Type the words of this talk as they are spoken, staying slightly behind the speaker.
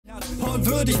und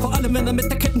würdig, vor allem wenn er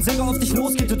mit der Kettensäge auf dich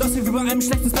losgeht. Du das hier wie bei einem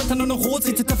schlechten Splatter nur noch rot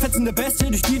sieht. Zitterfetzende Bestie,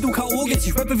 durch die du K.O. gehst.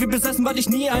 Ich rappe wie besessen, weil ich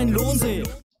nie einen Lohn sehe.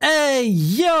 Ey,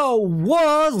 yo,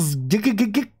 what's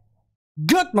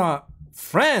good, my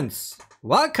friends?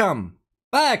 Welcome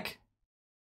back.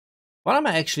 What am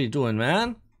I actually doing,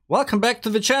 man? Welcome back to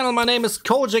the channel. My name is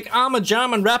Kojak. I'm a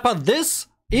German rapper. This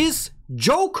is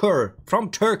Joker from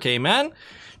Turkey, man.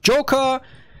 Joker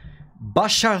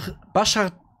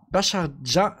Başarcam.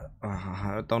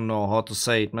 I don't know how to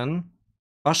say it, man.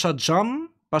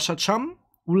 Başarcam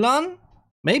Ulan?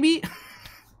 Maybe?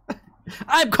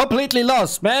 I'm completely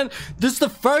lost, man. This is the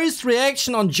first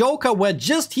reaction on Joker where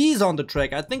just he's on the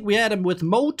track. I think we had him with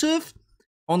Motive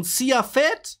on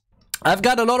Siafet. I've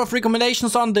got a lot of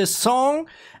recommendations on this song,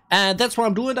 and that's what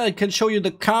I'm doing. I can show you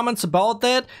the comments about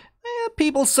that.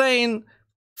 People saying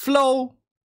flow,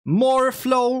 more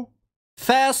flow,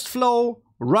 fast flow,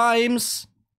 rhymes,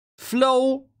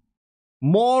 flow,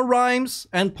 more rhymes,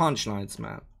 and punchlines,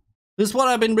 man. This is what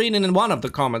I've been reading in one of the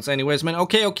comments anyways, man.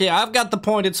 Okay, I've got the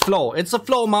point. It's flow. It's a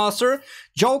flow master.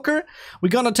 Joker, we're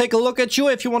gonna take a look at you.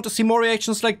 If you want to see more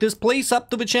reactions like this, please sub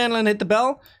to the channel and hit the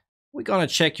bell. We're gonna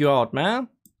check you out, man.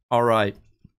 Alright.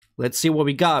 Let's see what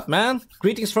we got, man.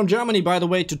 Greetings from Germany, by the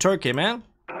way, to Turkey, man.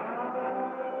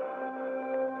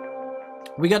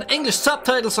 We got English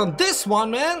subtitles on this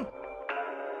one, man.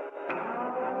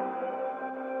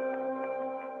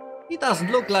 He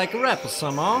doesn't look like a rapper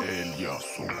somehow.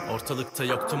 Ortalıkta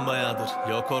yoktum bayağıdır.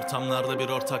 Yok ortamlarda bir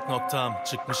ortak noktam.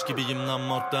 Çıkmış gibiyim lan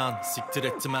morgdan. Siktir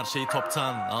ettim her şeyi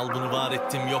toptan. Al bunu var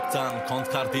ettim yoktan.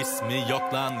 Kontkar ismi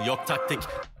yok lan. Yok taktik.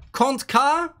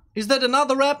 Kontkar? Is that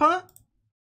another rapper?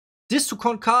 This to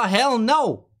Kontkar? Hell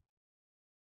no.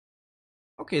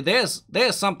 Okay,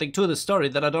 there's something to the story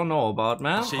that I don't know about,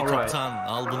 man. Alright.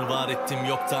 Al bunu var ettim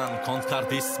yoktan.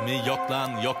 Kontkar ismi yok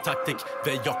lan. Yok taktik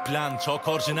ve yok plan. Çok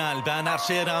orijinal. Ben her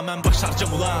şeye rağmen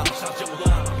başarcam ulan.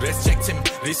 Res çektim,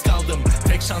 risk aldım.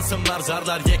 Tek şansım var,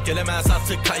 zarlar yek gelemez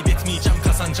artık. Kaybetmeyeceğim,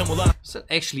 kazanacağım ulan. So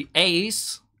actually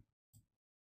ace.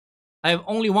 I have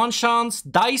only one chance.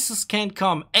 Dices can't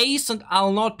come. Ace and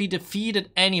I'll not be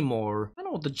defeated anymore. I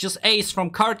know the just ace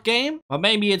from card game. Or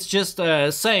maybe it's just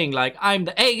saying like I'm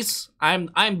the ace.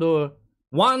 I'm the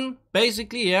one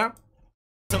basically, yeah.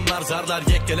 Zarlar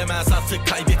yek gelemez artık.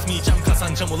 Kaybetmeyeceğim,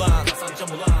 kazanacağım ulan.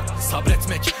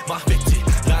 Sabretmek mahvetti.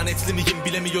 Lanetli miyim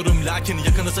bilemiyorum. Lakin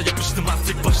yakınıza yapıştım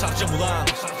artık. Başarcam ulan.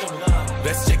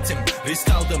 Res çektim, risk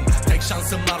aldım. Tek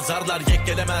şansım var, zarlar yek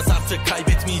gelemez artık.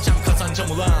 Kaybetmeyeceğim,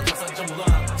 kazanacağım ulan.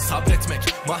 Sabretmek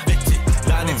mahvetti.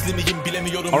 Lanetli miyim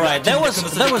bilemiyorum. Alright, that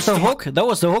was the hook. That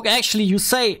was the hook. Actually, you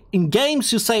say in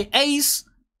games you say ace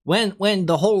when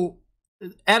the whole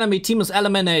enemy team is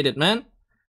eliminated, man.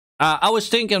 I was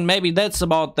thinking maybe that's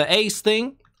about the ace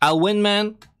thing. I'll win,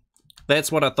 man.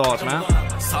 That's what I thought, man.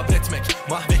 Sabretmek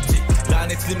mahvetti.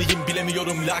 Lanetli miyim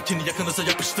bilemiyorum. Lakin yakınıza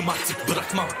yapıştım artık.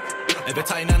 Bırakmam.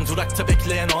 Evet aynen durakta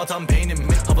bekleyen o adam beynim.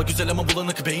 Hava güzel ama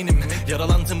bulanık beynim.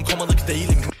 Yaralandım komalık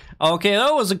değilim. Okay, that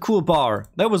was a cool bar.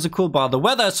 That was a cool bar. The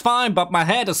weather is fine, but my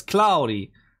head is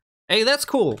cloudy. Hey, that's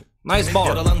cool. Nice bar.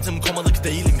 Yaralandım komalık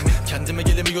değilim. Kendime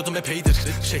gelemiyordum epeydir.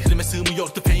 Şehrime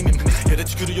sığmıyordu feyimim. Yere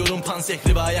tükürüyorum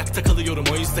pansehri ve ayakta kalıyorum.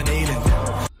 O yüzden eğilin.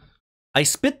 I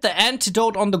spit the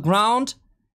antidote on the ground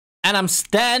and I'm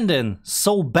standing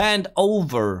so bent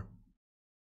over.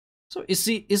 So is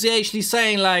he actually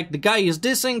saying like the guy is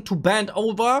dissing to bend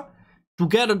over to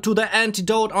get to the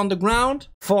antidote on the ground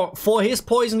for his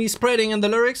poison he's spreading in the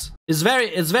lyrics? It's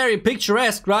very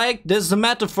picturesque, right? This is a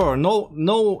metaphor,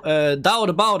 no doubt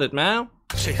about it, man.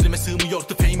 Şehrime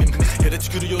sığmıyordu feyimim. Yere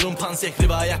tükürüyorum pansehri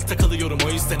ve ayakta kalıyorum. O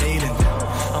yüzden eğilin.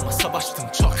 Ama savaştım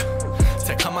çok.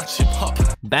 Tek amaç hip hop.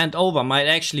 Bent over might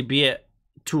actually be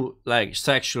to like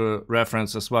sexual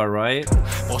reference as well, right?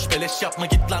 Boş beleş yapma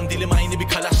git lan, dilim aynı bir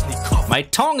Kalashnikov. My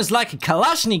tongue is like a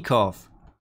Kalashnikov.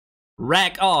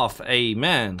 Rack off,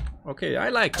 amen. Okay,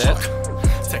 I like that.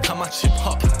 Tek amaç hip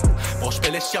hop. Boş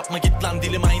beleş yapma git lan,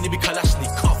 dilim aynı bir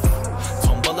Kalashnikov.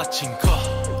 Tombala çinko,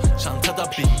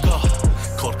 çantada bingo.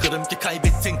 Korkarım ki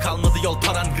kaybettin, kalmadı yol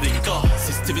paran gringo.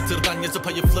 Siz Twitter'dan yazıp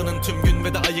hayıflanın tüm gün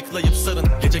ve de ayıklayıp sarın.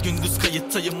 Gece gündüz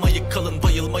kayıttayım, ayık kalın,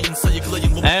 bayılmayın,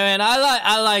 sayıklayın. And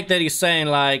I like that he's saying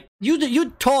like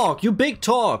you talk, you big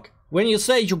talk when you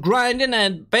say you're grinding,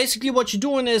 and basically what you're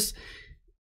doing is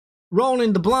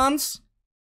rolling the blunts,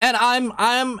 and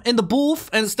I'm in the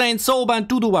booth and staying sober and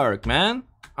do the work, man.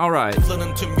 Alright.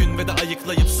 Tüm gün ve de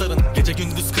ayıklayıp sarın. Gece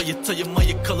gündüz kayıttayım,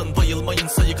 ayık kalın, bayılmayın,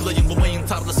 sayıklayın. Bu mayın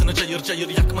tarlasını cayır cayır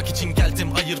yakmak için geldim,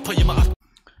 ayır payımı.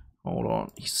 Hold on.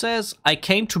 He says, I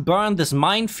came to burn this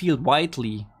minefield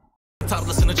widely.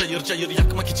 Tarlasını cayır cayır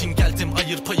yakmak için geldim.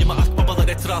 Ayır payımı at babalar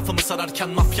etrafımı sararken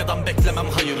mafyadan beklemem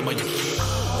hayır mayır.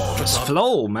 This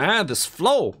flow man, this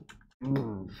flow.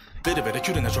 Veri vere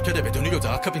kürene joker eve dönüyordu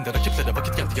akabinde rakiplere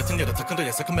vakit geldi yatın yere takın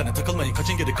raya sakın bana takılmayın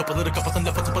kaçın geri kapıları kapatın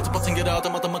laf atıp atıp atın geri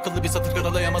adam adam akıllı bir satır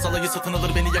karalayamaz alayı satın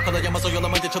alır beni yakalayamaz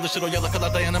oyalamaya çalışır o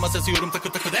yalakalar dayanamaz esiyorum takır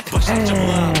takır başarcam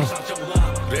ulan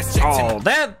res çektim. Oh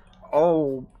that,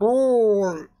 oh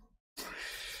boy.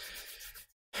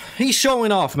 He's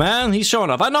showing off, man. He's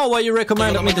showing off. I know why you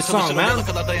recommended me the song, man.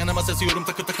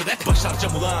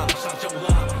 Başarcam ulan.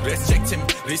 Res çektim,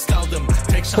 risk aldım.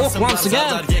 Tek şansım var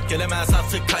zarlar yek gelemez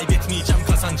artık kaybetmeyeceğim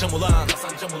kazancam ulan.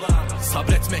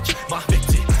 Sabretmek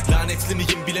mahvetti. Lanetli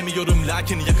miyim bilemiyorum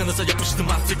lakin yakınıza yapıştım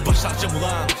artık başarcam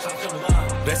ulan.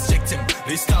 Res çektim,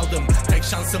 risk aldım. Tek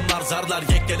şansım var zarlar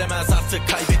yek gelemez artık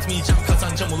kaybetmeyeceğim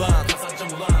kazancam ulan.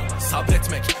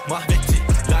 Sabretmek mahvetti.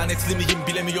 Lanetli miyim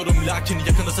bilemiyorum lakin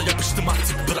yakınıza yapıştım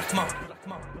artık bırakmam.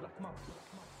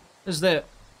 Is there...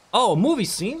 Oh, movie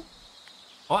scene?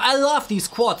 Oh, I love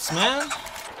these quads, man.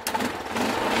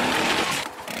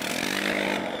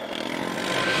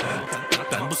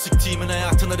 Ben bu siktiğimin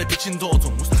hayatına rap için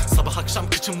doğdum. Sabah akşam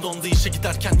kıçım dondu işe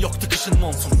giderken yoktu kışın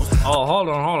montumuz. Oh, hold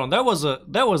on. That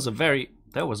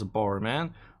was a bore, man.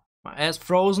 My ass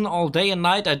frozen all day and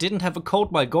night. I didn't have a coat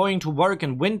while going to work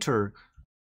in winter.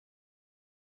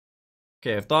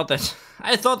 Okay, I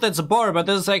thought that's a bar, but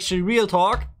this is actually real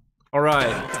talk.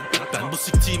 Alright. Ben bu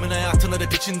siktiğimin hayatına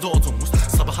rap için doğdum.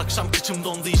 Sabah akşam kıçım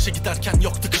dondu işe giderken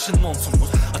yoktu kışın montumuz.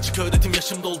 Açık öğretim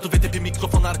yaşım doldu ve de bir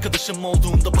mikrofon arkadaşım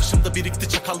olduğunda başımda birikti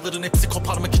çakalların hepsi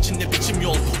koparmak için ne biçim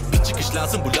yol bu. Bir çıkış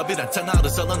lazım bu labirentten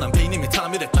arızalanan beynimi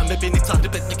tamir etmem ve beni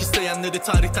tahrip etmek isteyenleri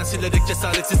tarihten silerek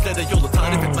cesaretsizlere yolu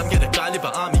tarif etmem gerek galiba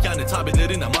amiyane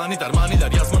tabirlerine manidar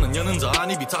maniler yazmanın yanında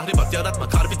ani bir tahribat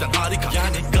yaratmak harbiden harika.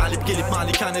 Yani galip gelip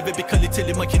malikane ve bir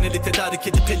kaliteli makineli tedarik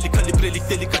edip 50 kalibrelik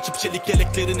delik açıp çelik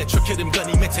yeleklerine çökerim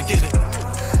ganimete geri.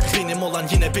 Benim olan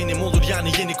yine benim olur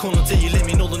yani yeni konu değil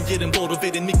emin olun yerim doğru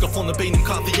verin mikrofonu beynim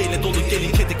kafiyeyle dolu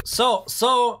gelin kedi. So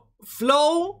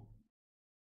flow,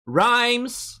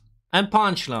 rhymes and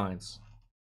punchlines.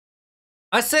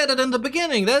 I said it in the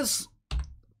beginning.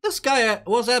 This guy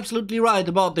was absolutely right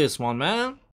about this one,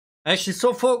 man. Actually,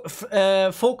 so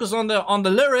focus on the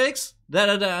lyrics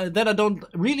that I don't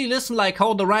really listen like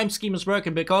how the rhyme scheme is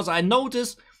working, because I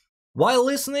notice while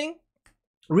listening,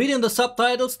 reading the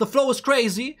subtitles, the flow is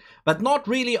crazy, but not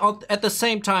really at the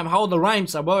same time how the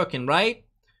rhymes are working, right?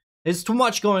 It's too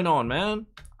much going on, man.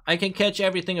 I can catch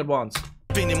everything at once.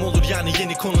 Benim olur yani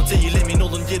yeni konu değil emin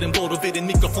olun yerim doğru verin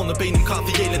mikrofonu beynim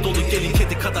kafiyeyle dolu gelin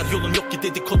kedi kadar yolum yok ki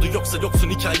dedikodu yoksa yoksun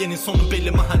hikayenin sonu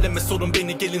belli mahalleme sorun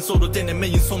beni gelin soru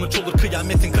denemeyin sonuç olur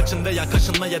kıyametin kaçın veya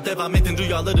kaşınmaya devam edin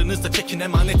rüyalarınızda çekin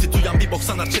emaneti duyan bir bok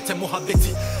sanar çete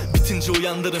muhabbeti bitince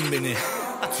uyandırın beni.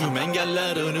 Tüm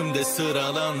engeller önümde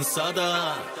sıralansa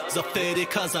da zaferi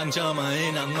kazanacağıma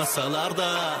inanmasalar da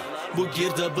bu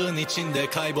girdabın içinde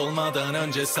kaybolmadan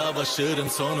önce savaşırım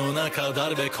sonuna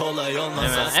kadar ve kolay olmaz.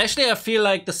 Yeah, actually, I feel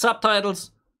like the subtitles.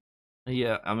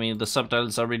 Yeah, I mean the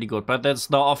subtitles are really good, but that's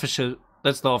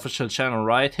the official channel,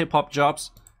 right? Hip Hop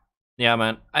Jobs. Yeah,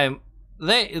 man.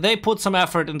 They put some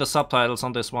effort in the subtitles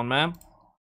on this one, man.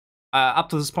 Up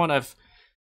to this point, I've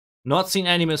not seen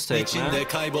any mistakes, man. İçinde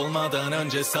kaybolmadan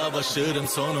önce savaşırım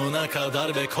sonuna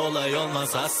kadar ve kolay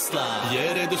olmaz asla.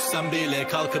 Yere düşsem bile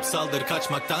kalkıp saldır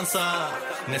kaçmaktansa.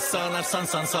 Ne sanarsan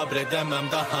san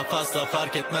sabredemem daha fazla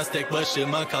fark etmez tek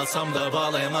başıma kalsam da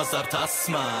bağlayamazlar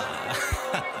tasma.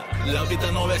 La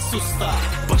vida no es susta.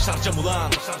 Başarcam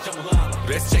ulan.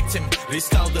 Res çektim,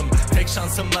 risk aldım. Tek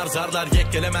şansım var zarlar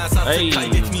yek gelemez artık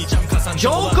kaybetmeyeceğim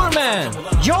kazancam ulan. Joker man!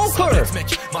 Joker!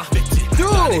 Sabretmek mahvetti.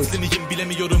 Dude!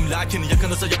 Bilemiyorum lakin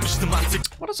yakınıza yapıştım artık.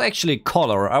 What is actually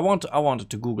color? I wanted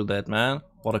to Google that, man.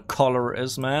 What a color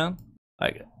is, man.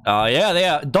 Like,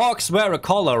 yeah. Dogs wear a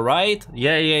collar, right?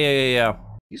 Yeah.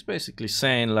 He's basically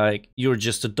saying like you're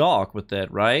just a dog with that,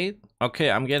 right? Okay,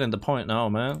 I'm getting the point now,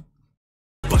 man.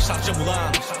 Başarcam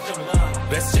ulan.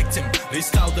 Res çektim,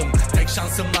 risk aldım. Tek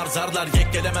şansım var zarlar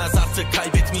yek gelemez artık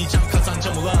kaybetmeyeceğim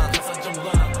kazancam ulan.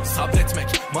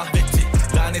 Sabretmek mahvetti.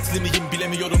 Lanetli miyim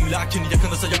bilemiyorum lakin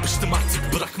yakınıza yapıştım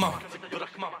artık bırakmam.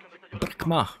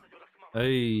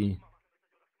 Hey.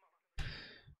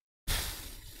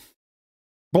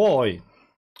 Boy.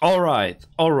 Alright.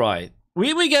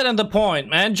 We getting the point,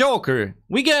 man. Joker.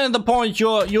 We getting the point.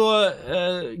 You're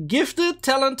gifted,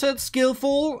 talented,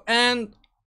 skillful, and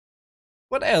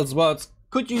what else? What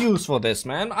could you use for this,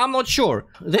 man? I'm not sure.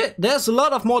 There's a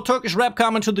lot of more Turkish rap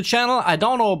coming to the channel. I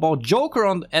don't know about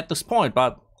Joker at this point,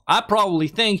 but I probably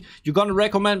think you're gonna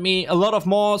recommend me a lot of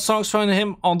more songs from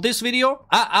him on this video.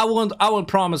 I won't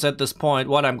promise at this point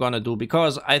what I'm gonna do,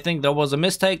 because I think there was a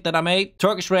mistake that I made.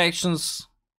 Turkish reactions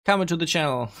coming to the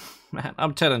channel. Man,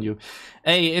 I'm telling you.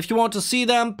 Hey, if you want to see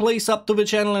them, please sub to the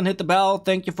channel and hit the bell.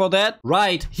 Thank you for that.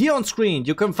 Right here on screen,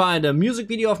 you can find a music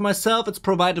video of myself. It's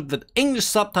provided with English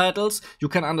subtitles. You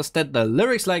can understand the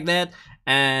lyrics like that.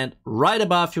 And right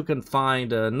above, you can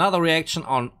find another reaction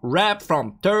on rap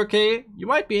from Turkey. You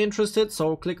might be interested,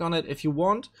 so click on it if you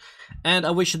want. And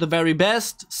I wish you the very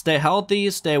best. Stay healthy,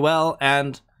 stay well,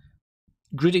 and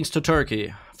greetings to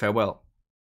Turkey. Farewell.